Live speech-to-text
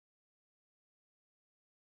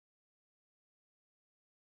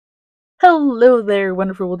Hello there,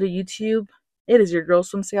 wonderful world of YouTube. It is your girl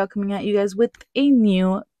SwimmstaGal coming at you guys with a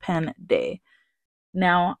new pen day.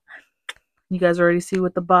 Now, you guys already see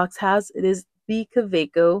what the box has. It is the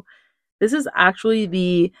Kaweco. This is actually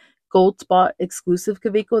the Goldspot exclusive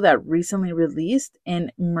Kaweco that recently released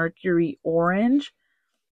in Mercury Orange.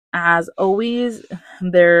 As always,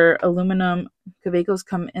 their aluminum Kawecos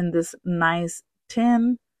come in this nice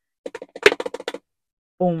tin.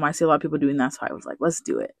 Boom, I see a lot of people doing that, so I was like, let's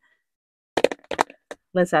do it.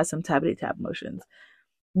 Let's add some tappity tap motions.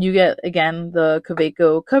 You get, again, the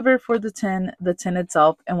Kaweco cover for the tin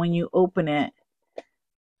itself, and when you open it,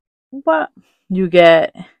 what you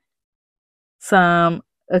get a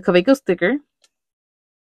Kaweco sticker,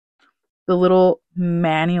 the little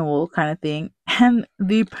manual kind of thing, and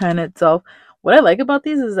the pen itself. What I like about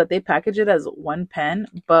these is that they package it as one pen,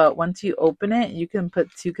 but once you open it, you can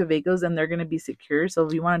put two Kawecos and they're going to be secure. So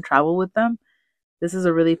if you want to travel with them, this is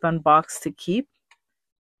a really fun box to keep.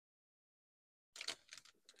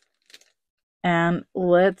 And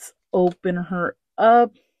let's open her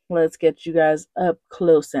up. Let's get you guys up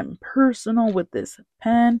close and personal with this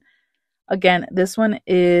pen. Again, this one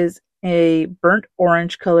is a burnt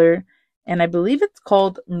orange color, and I believe it's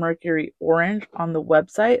called Mercury Orange on the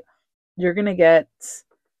website. You're going to get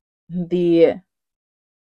the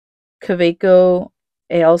Kaweco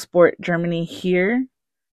AL Sport Germany here.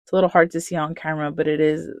 It's a little hard to see on camera, but it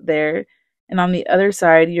is there. And on the other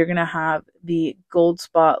side, you're going to have the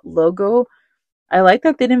Goldspot logo. I like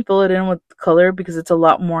that they didn't fill it in with color because it's a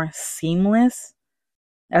lot more seamless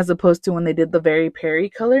as opposed to when they did the Very Perry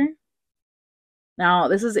color. Now,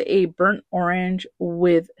 this is a burnt orange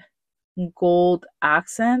with gold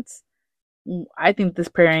accents. I think this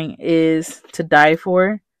pairing is to die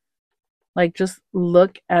for. Like, just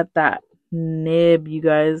look at that nib, you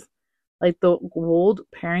guys. Like, the gold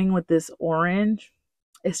pairing with this orange.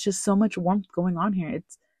 It's just so much warmth going on here.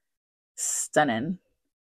 It's stunning.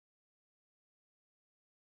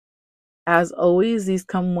 As always, these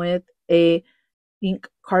come with a ink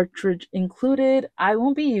cartridge included. I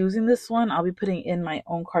won't be using this one. I'll be putting in my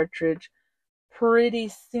own cartridge pretty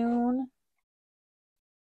soon.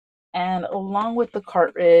 And along with the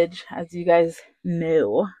cartridge, as you guys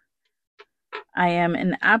know, I am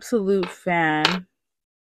an absolute fan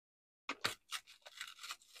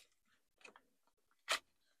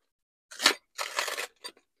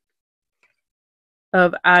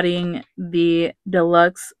of adding the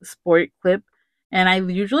deluxe sport clip, and I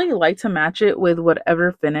usually like to match it with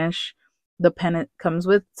whatever finish the pen it comes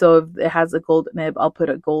with. So if it has a gold nib, I'll put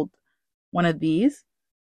a gold one of these.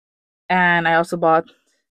 And I also bought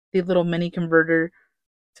the little mini converter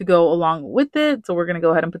to go along with it, so we're going to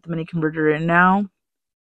go ahead and put the mini converter in now.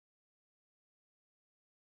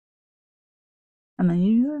 And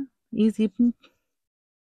then easy.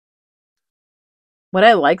 What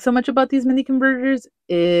I like so much about these mini converters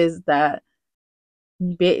is that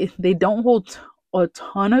they don't hold a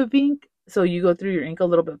ton of ink, so you go through your ink a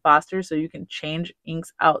little bit faster, so you can change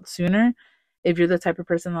inks out sooner if you're the type of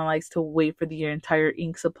person that likes to wait for the entire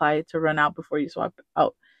ink supply to run out before you swap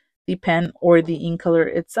out the pen or the ink color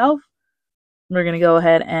itself. We're going to go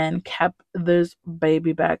ahead and cap this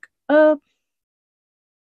baby back up.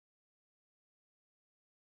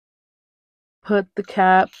 Put the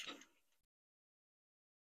cap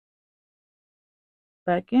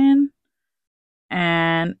back in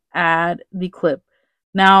and add the clip.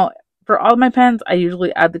 Now, for all my pens, I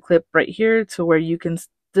usually add the clip right here to where you can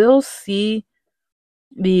still see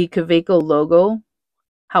the Kaweco logo.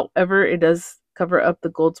 However, it does cover up the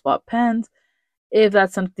Goldspot pens. If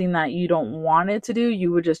that's something that you don't want it to do,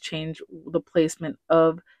 you would just change the placement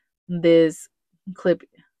of this clip,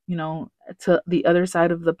 to the other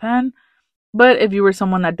side of the pen. But if you were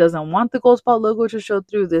someone that doesn't want the Goldspot logo to show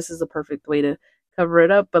through, this is a perfect way to cover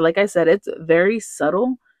it up. But like I said, it's very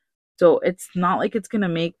subtle, so it's not like it's gonna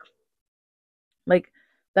make like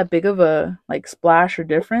that big of a splash or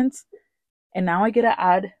difference. And now I get to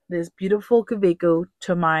add this beautiful Kaweco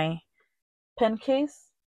to my pen case.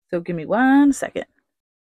 So give me 1 second.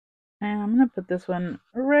 And I'm gonna put this one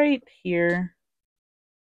right here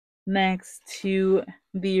next to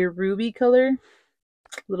the ruby color.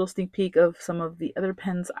 Little sneak peek of some of the other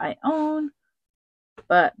pens I own.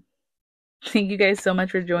 But thank you guys so much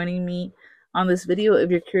for joining me on this video. If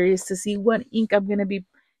you're curious to see what ink I'm going to be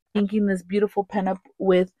inking this beautiful pen up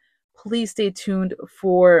with, please stay tuned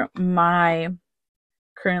for my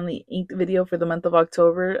currently inked video for the month of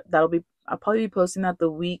October. I'll probably be posting that the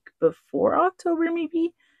week before October,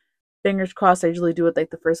 maybe. Fingers crossed. I usually do it like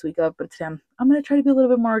the first week of, but today I'm going to try to be a little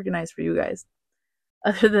bit more organized for you guys.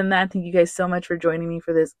 Other than that, thank you guys so much for joining me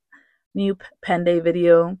for this new pen day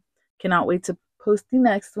video. Cannot wait to post the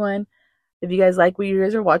next one. If you guys like what you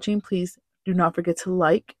guys are watching, please do not forget to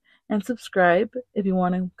like and subscribe if you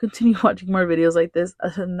want to continue watching more videos like this.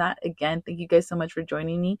 Other than that, again, thank you guys so much for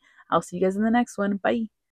joining me. I'll see you guys in the next one. Bye.